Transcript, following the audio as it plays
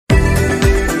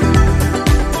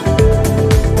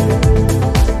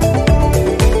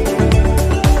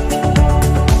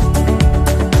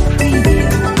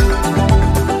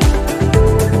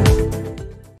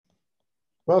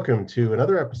Welcome to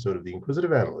another episode of The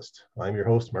Inquisitive Analyst. I'm your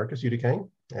host, Marcus Udikang,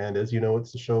 and as you know,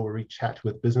 it's the show where we chat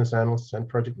with business analysts and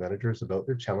project managers about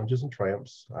their challenges and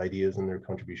triumphs, ideas, and their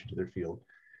contribution to their field.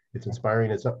 It's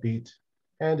inspiring, it's upbeat,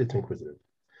 and it's inquisitive.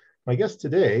 My guest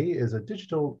today is a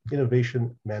digital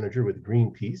innovation manager with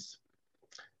Greenpeace.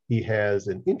 He has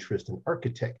an interest in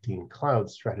architecting cloud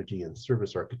strategy and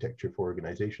service architecture for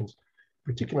organizations,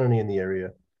 particularly in the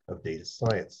area of data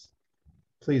science.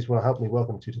 Please help me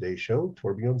welcome to today's show,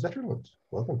 Torbjorn Zetterlund.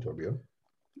 Welcome, Torbjorn.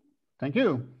 Thank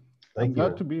you. I'm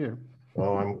glad to be here.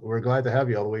 Oh, we're glad to have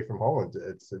you all the way from Holland.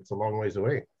 It's a long ways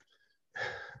away.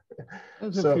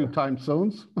 There's a few time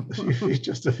zones.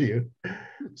 Just a few.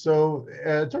 So,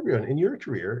 Torbjorn, in your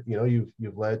career,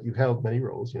 you've held many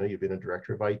roles. You've been a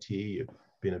director of IT, you've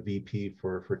been a VP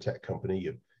for tech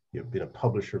company, you've been a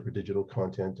publisher for digital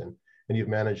content, and you've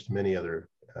managed many other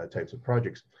types of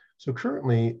projects. So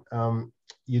currently,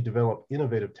 you develop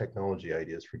innovative technology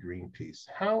ideas for Greenpeace.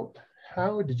 How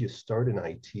did you start in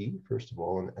IT, first of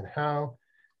all, and how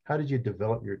did you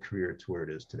develop your career to where it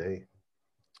is today?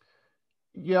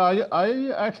 Yeah,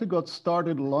 I actually got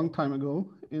started a long time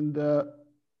ago. In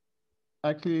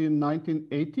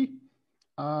 1980,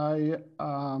 I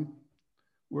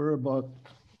were about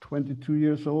 22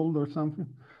 years old or something,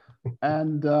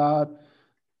 and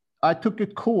I took a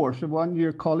course, a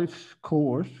one-year college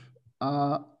course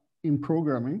in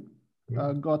programming.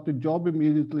 Got the job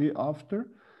immediately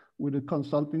after with a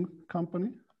consulting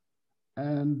company.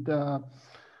 And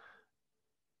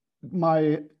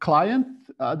my client,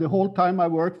 the whole time I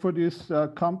worked for this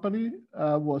company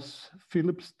was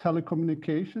Philips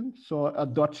Telecommunications, so a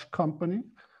Dutch company.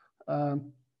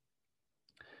 And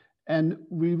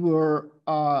we were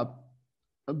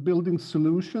building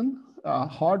solution,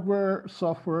 hardware,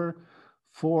 software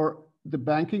for the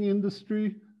banking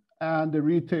industry and the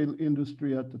retail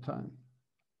industry at the time.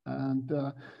 And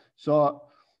so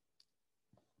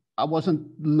I wasn't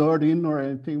lured in or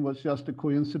anything, it was just a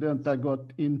coincidence I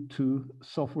got into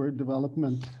software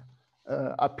development.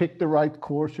 I picked the right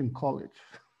course in college.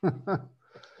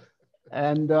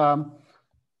 And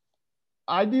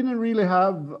I didn't really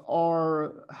have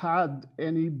or had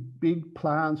any big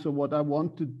plans of what I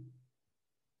wanted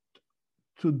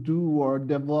to do or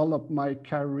develop my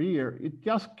career. It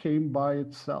just came by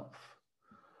itself.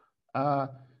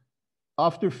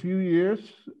 After a few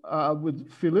years with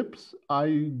Philips,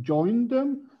 I joined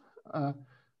them.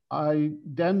 I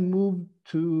then moved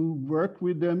to work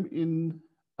with them in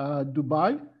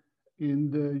Dubai,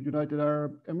 in the United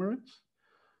Arab Emirates.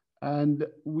 And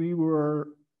we were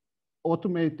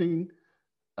automating,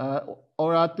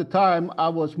 or at the time, I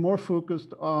was more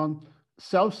focused on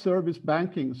self-service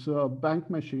banking, so bank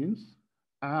machines,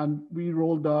 and we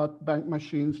rolled out bank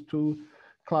machines to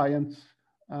clients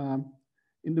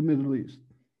in the Middle East.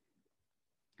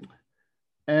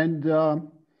 And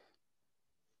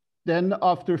then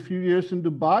after a few years in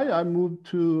Dubai, I moved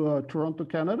to Toronto,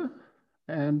 Canada,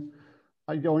 and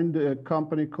I joined a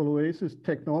company called Oasis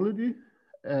Technology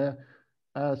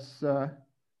as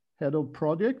head of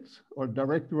projects or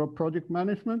director of project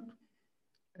management.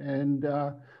 And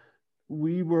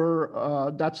we were,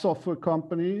 that software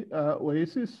company,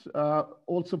 Oasis,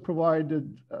 also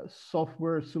provided a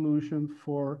software solution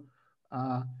for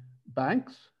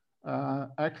banks.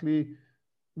 Actually,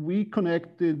 we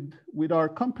connected with our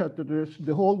competitors,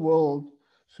 the whole world,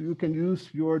 so you can use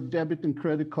your debit and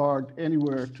credit card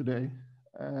anywhere today.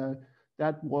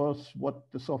 That was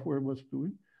what the software was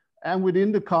doing. And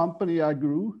within the company, I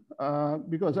grew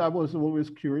because I was always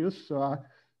curious. So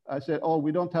I said, oh,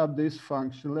 we don't have this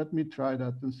function. Let me try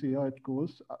that and see how it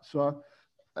goes. So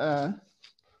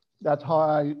that's how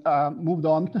I moved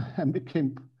on and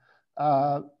became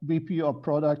VP of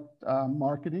product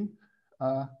marketing,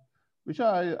 which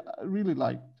I really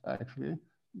liked, actually,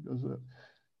 because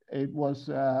it was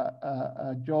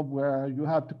a job where you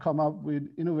had to come up with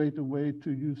innovative way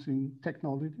to using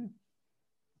technology.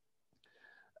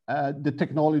 The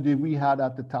technology we had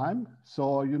at the time.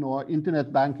 So,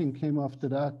 internet banking came after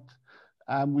that.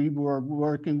 And we were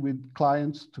working with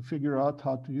clients to figure out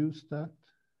how to use that.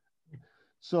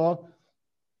 So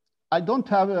I don't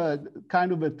have a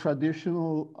kind of a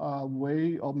traditional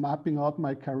way of mapping out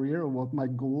my career or what my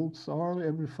goals are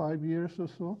every 5 years or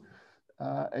so.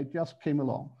 It just came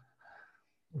along.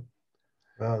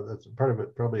 Well, that's part of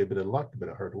it, probably a bit of luck, a bit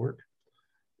of hard work.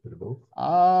 Bit of both.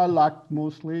 Luck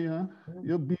mostly, yeah.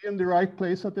 You'll be in the right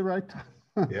place at the right time.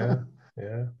 Yeah,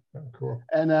 oh, cool.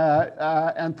 And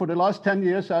for the last 10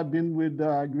 years, I've been with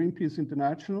Greenpeace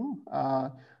International.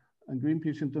 And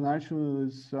Greenpeace International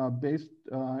is based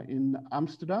in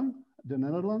Amsterdam, the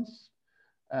Netherlands.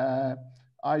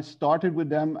 I started with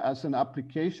them as an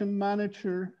application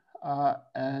manager.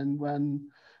 And when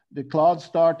the cloud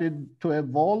started to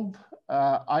evolve,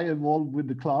 I evolved with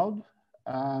the cloud.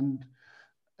 And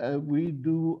we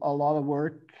do a lot of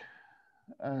work,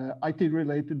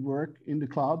 IT-related work in the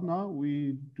cloud now.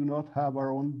 We do not have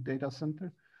our own data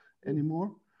center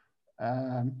anymore.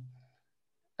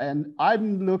 And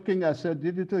I'm looking as a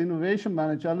digital innovation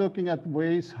manager, looking at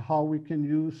ways how we can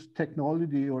use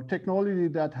technology or technology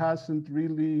that hasn't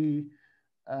really,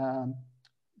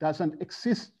 doesn't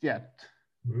exist yet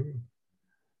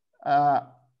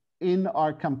in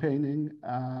our campaigning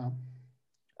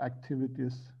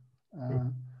activities.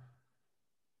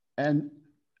 And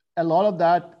a lot of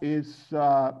that is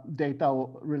data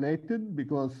related,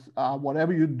 because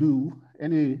whatever you do,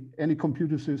 any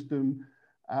computer system,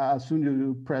 as soon as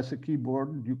you press a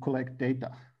keyboard, you collect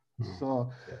data. So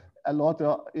a lot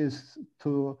is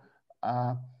to,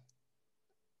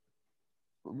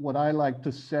 what I like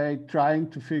to say, trying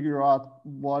to figure out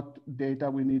what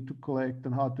data we need to collect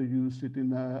and how to use it in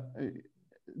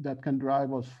that can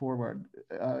drive us forward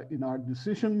in our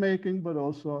decision making, but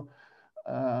also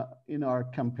in our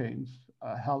campaigns,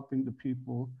 helping the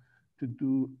people to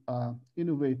do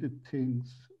innovative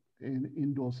things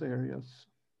in those areas.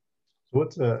 So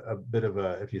what's a bit of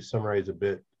a, if you summarize a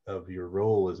bit of your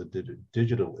role as a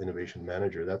digital innovation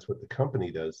manager, that's what the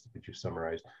company does, which you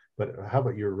summarized. But how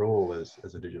about your role as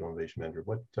a digital innovation manager?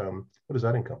 What does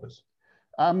that encompass?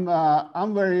 I'm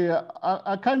very,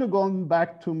 I kind of gone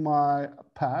back to my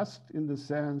past, in the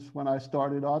sense when I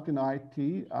started out in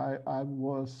IT, I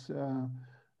was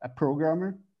a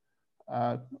programmer.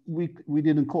 We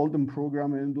didn't call them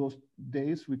programmer in those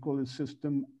days. We call it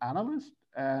system analyst.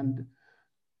 And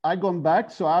I gone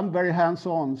back, so I'm very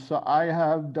hands-on. So I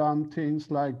have done things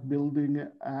like building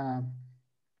an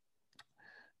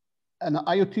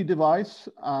IoT device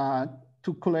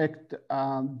to collect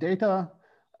data,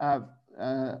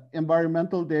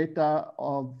 environmental data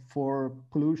for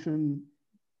pollution,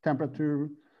 temperature,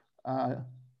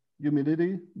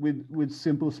 humidity with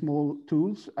simple small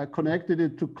tools. I connected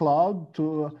it to cloud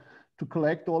to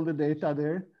collect all the data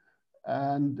there,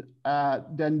 and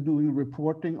then doing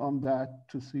reporting on that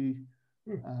to see.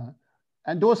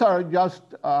 And those are just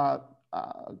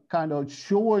kind of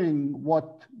showing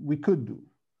what we could do.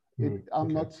 I'm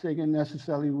not saying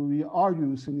necessarily we are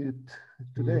using it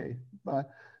today, but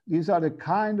these are the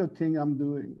kind of thing I'm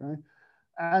doing, right?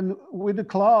 And with the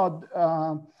cloud,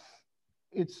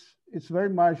 it's very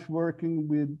much working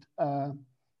with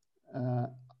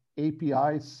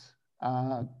APIs,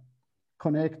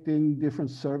 connecting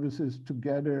different services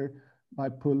together by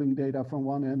pulling data from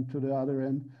one end to the other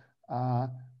end,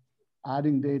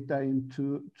 adding data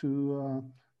into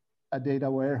a data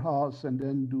warehouse, and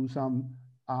then do some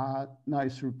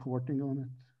nice reporting on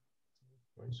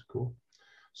it. Nice, cool.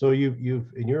 So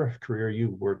you've in your career,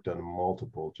 you've worked on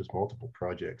multiple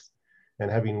projects,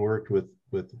 and having worked with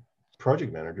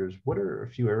project managers, what are a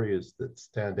few areas that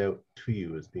stand out to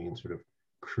you as being sort of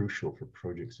crucial for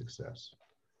project success?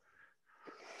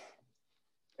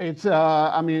 It's,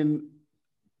 I mean,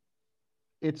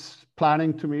 it's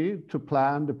planning to me, to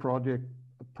plan the project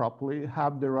properly,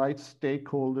 have the right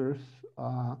stakeholders,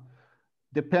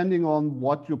 depending on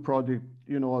what your project,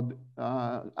 you know,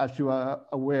 as you are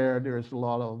aware, there's a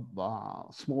lot of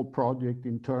small project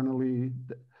internally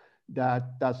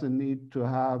that doesn't need to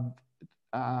have,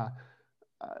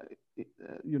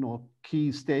 you know, key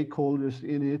stakeholders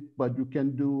in it, but you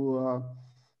can do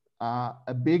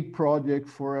a big project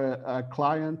for a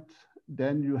client.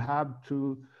 Then you have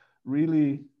to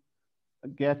really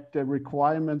get the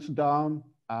requirements down,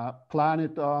 plan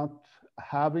it out,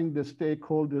 having the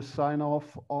stakeholders sign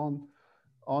off on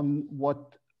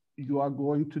what you are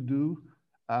going to do.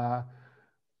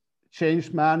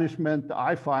 Change management,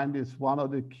 I find, is one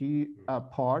of the key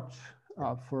parts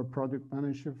for a project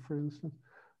manager, for instance,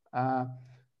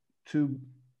 to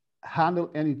handle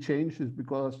any changes,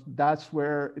 because that's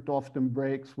where it often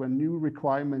breaks when new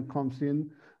requirement comes in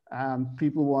and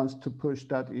people wants to push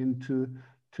that into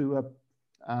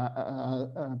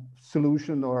a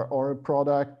solution or a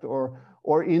product or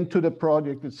into the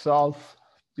project itself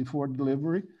before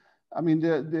delivery. I mean,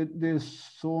 there's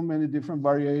so many different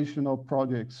variation of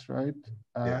projects, right?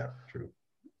 Yeah, true.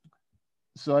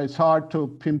 So it's hard to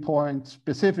pinpoint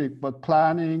specific, but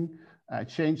planning,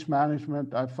 change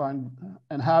management, I find,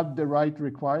 and have the right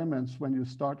requirements when you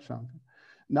start something.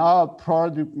 Now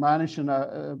project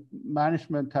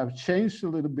management have changed a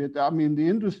little bit. I mean, the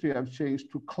industry have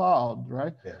changed to cloud,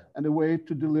 right? Yeah. And the way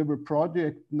to deliver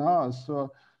project now,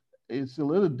 so it's a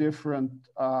little different.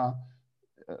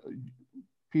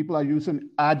 People are using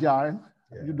agile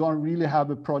Yeah. You don't really have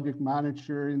a project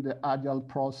manager in the agile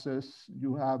process.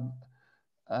 You have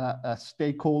a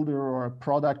stakeholder or a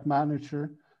product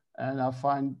manager, and I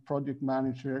find project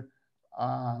manager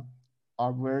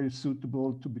are very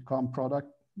suitable to become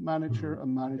product manager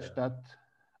and manage that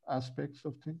aspects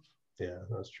of things. Yeah,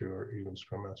 that's true. Or even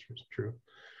Scrum Masters, true.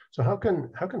 So how can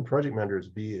project managers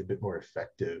be a bit more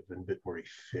effective and a bit more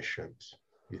efficient,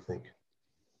 you think?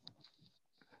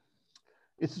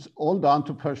 It's all down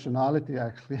to personality,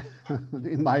 actually.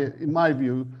 in my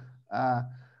view,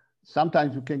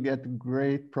 sometimes you can get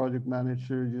great project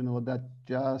managers, you know, that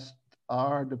just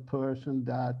are the person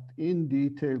that in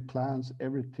detail plans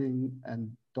everything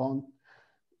and don't,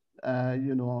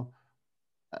 you know,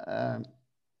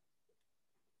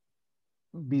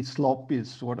 be sloppy,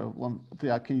 sort of.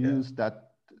 I can use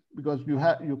that, because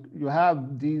you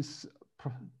have these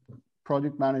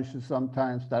project managers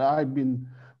sometimes that I've been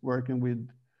working with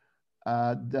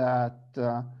that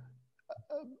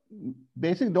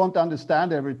basically don't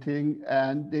understand everything,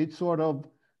 and they sort of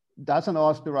doesn't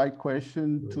ask the right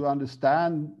question to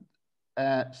understand.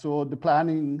 So the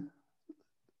planning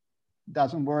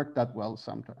doesn't work that well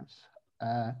sometimes.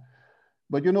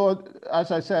 But you know,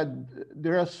 as I said,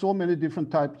 there are so many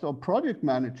different types of project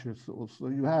managers also.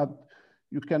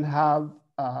 You can have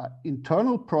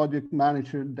internal project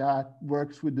manager that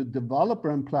works with the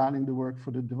developer and planning the work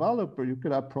for the developer. You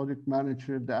could have project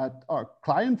manager that are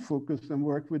client focused and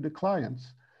work with the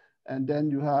clients. And then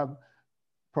you have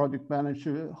project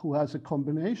manager who has a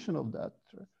combination of that.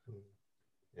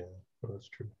 Yeah, well, that's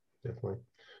true, definitely.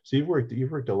 So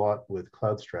you've worked a lot with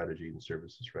cloud strategy and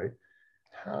services, right?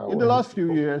 In the last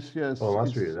few years, yes. Oh,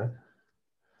 last few years,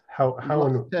 huh? How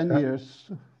in 10 years.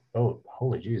 Oh,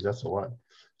 holy geez, that's a lot.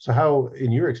 So how,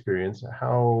 in your experience,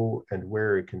 how and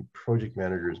where can project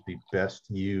managers be best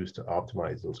used to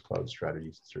optimize those cloud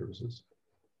strategies and services?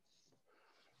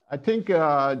 I think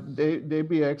they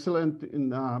be excellent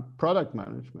in product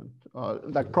management,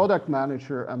 like product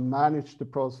manager, and manage the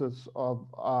process of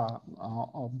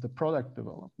the product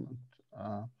development.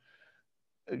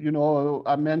 You know,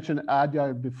 I mentioned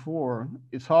Agile before.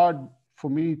 It's hard for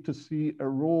me to see a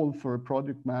role for a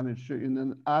project manager in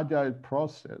an Agile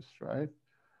process, right?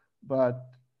 But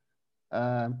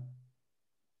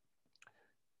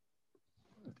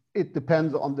it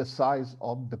depends on the size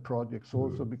of the projects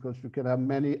also, because you can have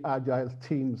many Agile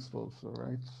teams also,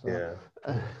 right? So,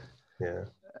 yeah.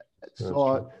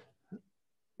 So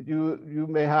you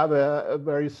may have a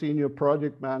very senior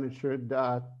project manager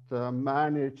that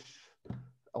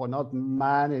not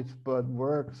manage, but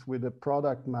works with a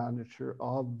product manager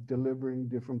of delivering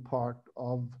different part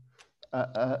of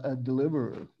a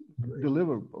deliverable,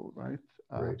 right?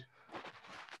 Right.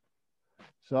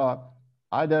 So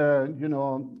either, you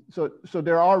know, so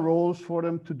there are roles for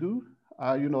them to do.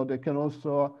 You know, they can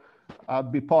also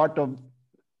be part of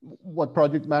what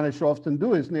project managers often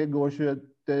do is negotiate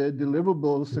the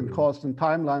deliverables and cost and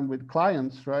timeline with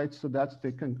clients, right? So that's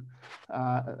they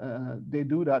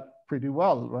do that pretty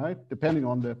well, right? Depending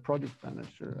on the project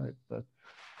manager, right? But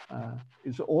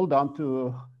it's all down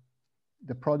to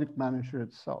the project manager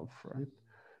itself, right?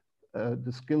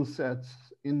 The skill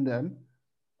sets in them,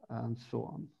 and so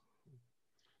on.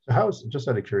 So how's, just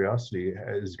out of curiosity,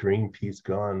 has Greenpeace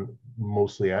gone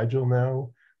mostly agile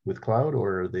now with cloud,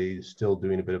 or are they still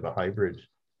doing a bit of a hybrid?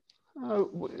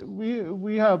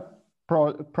 We have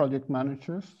project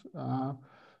managers.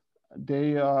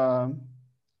 They are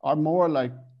more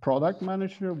like product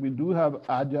manager. We do have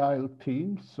agile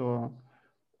teams, so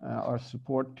our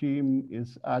support team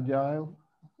is agile.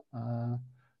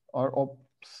 Our ops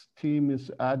team is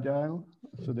agile,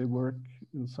 so they work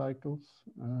in cycles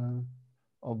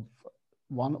of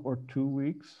 1 or 2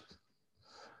 weeks.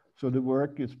 So the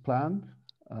work is planned.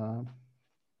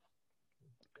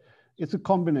 It's a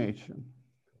combination.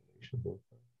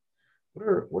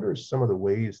 What are some of the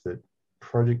ways that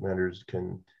project managers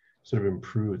can sort of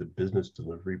improve the business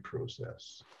delivery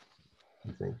process,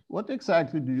 you think? What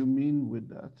exactly do you mean with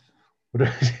that?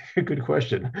 Good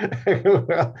question.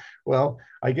 well,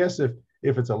 I guess if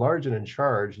it's a large and in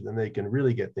charge, then they can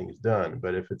really get things done.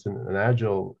 But if it's in an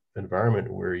agile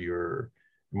environment where you're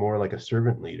more like a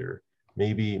servant leader,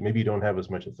 maybe you don't have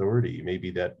as much authority. Maybe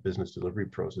that business delivery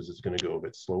process is going to go a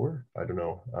bit slower. I don't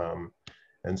know.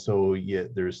 And so, yeah,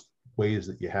 there's ways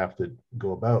that you have to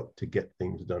go about to get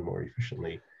things done more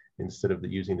efficiently instead of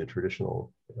using the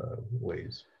traditional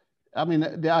ways. I mean,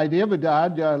 the idea with the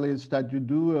agile is that you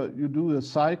do a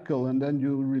cycle and then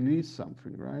you release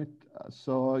something, right?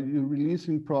 So you're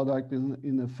releasing product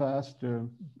in a faster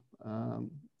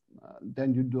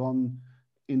than you done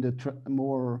in the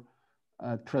more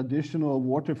a traditional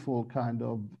waterfall kind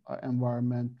of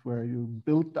environment where you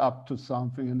build up to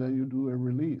something and then you do a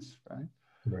release, right?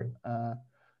 Right.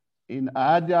 In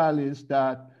Agile is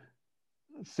that,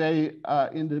 say,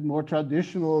 in the more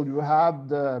traditional, you have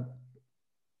the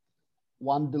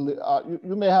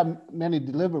you may have many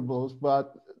deliverables,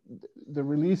 but the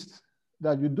release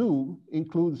that you do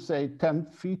includes, say, 10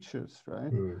 features,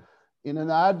 right? In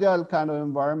an Agile kind of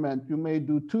environment, you may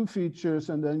do 2 features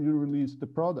and then you release the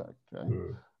product, right?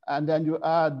 And then you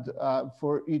add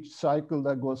for each cycle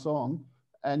that goes on,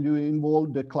 and you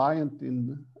involve the client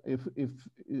in, if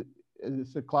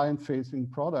it's a client-facing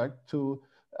product, to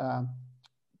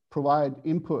provide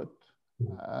input,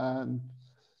 and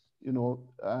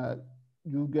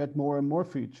you get more and more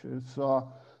features.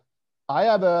 So I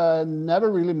have never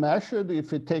really measured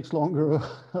if it takes longer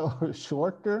or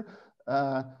shorter.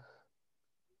 I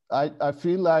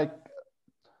feel like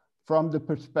from the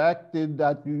perspective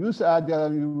that you use Agile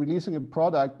and you're releasing a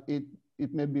product, it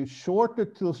may be shorter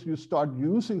till you start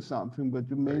using something, but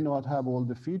you may not have all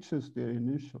the features there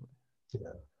initially.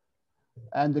 Yeah.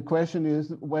 And the question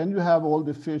is, when you have all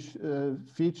the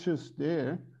features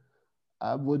there,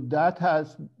 would that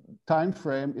has time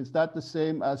frame? Is that the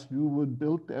same as you would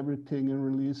build everything and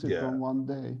release it on one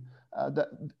day? That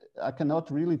I cannot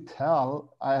really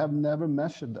tell. I have never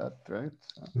measured that, right?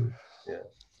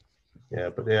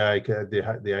 But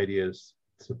the idea is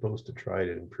supposed to try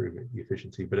to improve the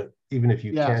efficiency. But even if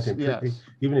you can't improve,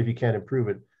 even if you can't improve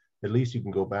it, at least you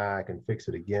can go back and fix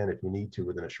it again if you need to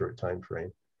within a short time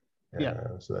frame.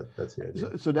 So that's the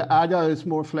idea. So the Agile is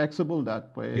more flexible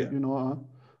that way.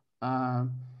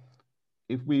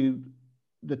 If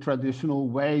the traditional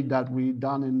way that we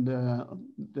done in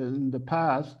the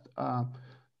past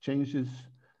changes,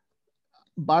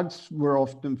 bugs were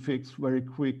often fixed very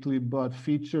quickly, but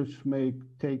features may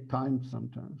take time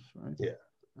sometimes, right? Yeah,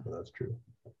 well, that's true.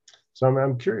 So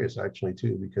I'm curious actually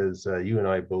too, because you and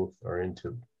I both are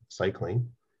into cycling,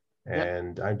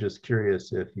 and I'm just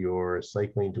curious if you're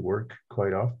cycling to work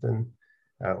quite often,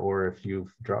 or if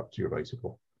you've dropped your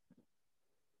bicycle.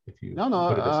 If you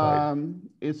put it aside.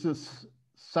 It's a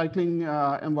cycling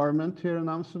environment here in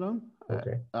Amsterdam.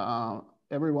 Okay.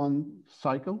 Everyone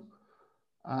cycle,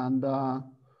 and I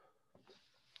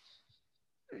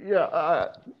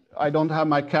don't have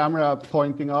my camera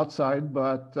pointing outside,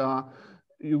 but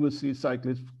you will see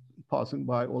cyclists passing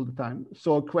by all the time.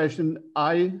 So question,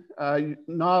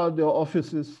 now the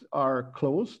offices are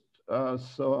closed,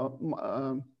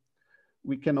 so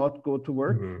we cannot go to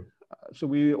work. So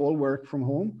we all work from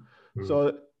home.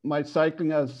 So my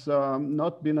cycling has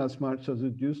not been as much as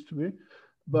it used to be.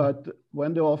 But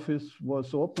when the office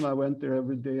was open, I went there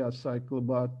every day. I cycle,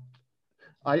 but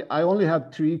I only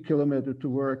have 3 kilometers to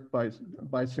work by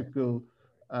bicycle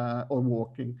or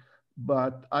walking.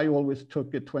 But I always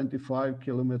took a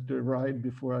 25-kilometer ride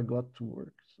before I got to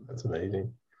work. So, that's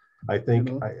amazing. I think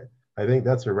I think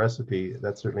that's a recipe.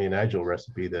 That's certainly an Agile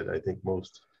recipe that I think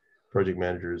most project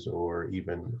managers or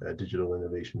even digital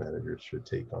innovation managers should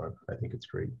take on. I think it's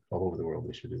great. All over the world,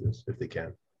 they should do this if they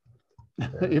can.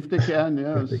 If they can,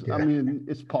 yes. They can. I mean,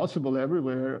 it's possible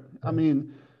everywhere. I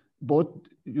mean, both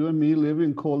you and me live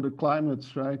in colder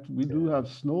climates, right? We do have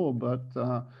snow, but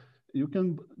you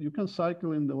can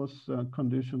cycle in those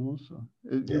conditions also.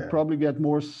 You probably get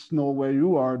more snow where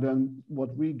you are than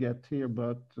what we get here,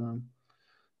 but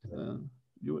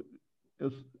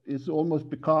it's almost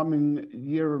becoming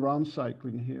year-round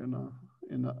cycling here now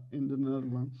in the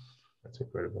Netherlands. That's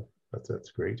incredible.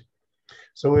 That's great.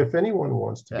 So if anyone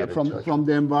wants to get in touch from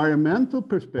the environmental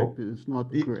perspective, it's not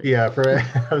great. Yeah, I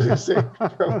was going to say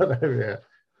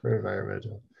for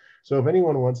environmental. So if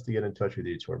anyone wants to get in touch with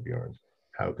you, Torbjorn,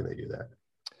 how can they do that?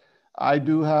 I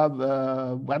do have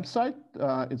a website.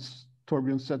 It's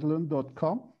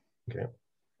torbjornzetterlund.com. Okay.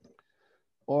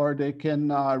 Or they can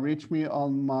reach me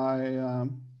on my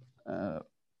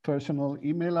personal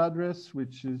email address,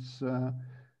 which is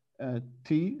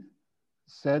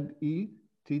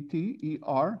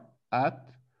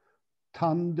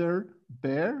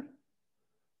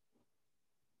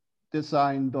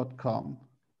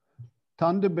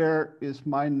Thunderbear is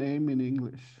my name in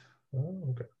English. Oh,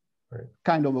 okay. Right.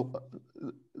 Kind of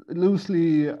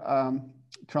loosely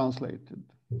translated.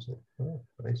 Oh,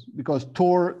 nice. Because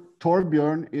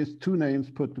Torbjorn is 2 names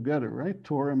put together, right?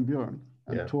 Tor and Björn.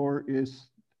 And Tor is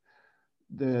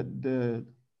the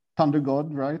thunder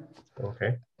god, right?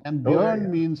 Okay. And Björn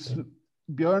means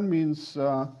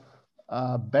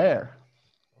bear.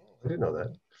 I didn't know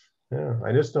that. Yeah,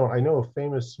 I know a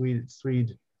famous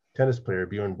Swede tennis player,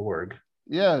 Björn Borg.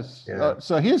 Yes. Yeah.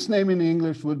 So his name in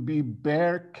English would be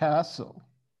Bear Castle.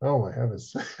 Oh my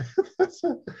heavens.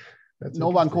 No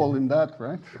one called him that,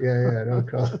 right? Yeah, no,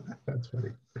 that's funny.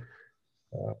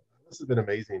 This has been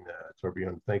amazing,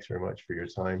 Torbjorn. Thanks very much for your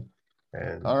time.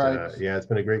 And all right. yeah, it's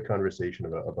been a great conversation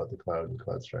about the cloud and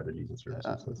cloud strategies and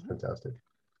services. So it's fantastic.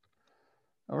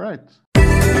 All right.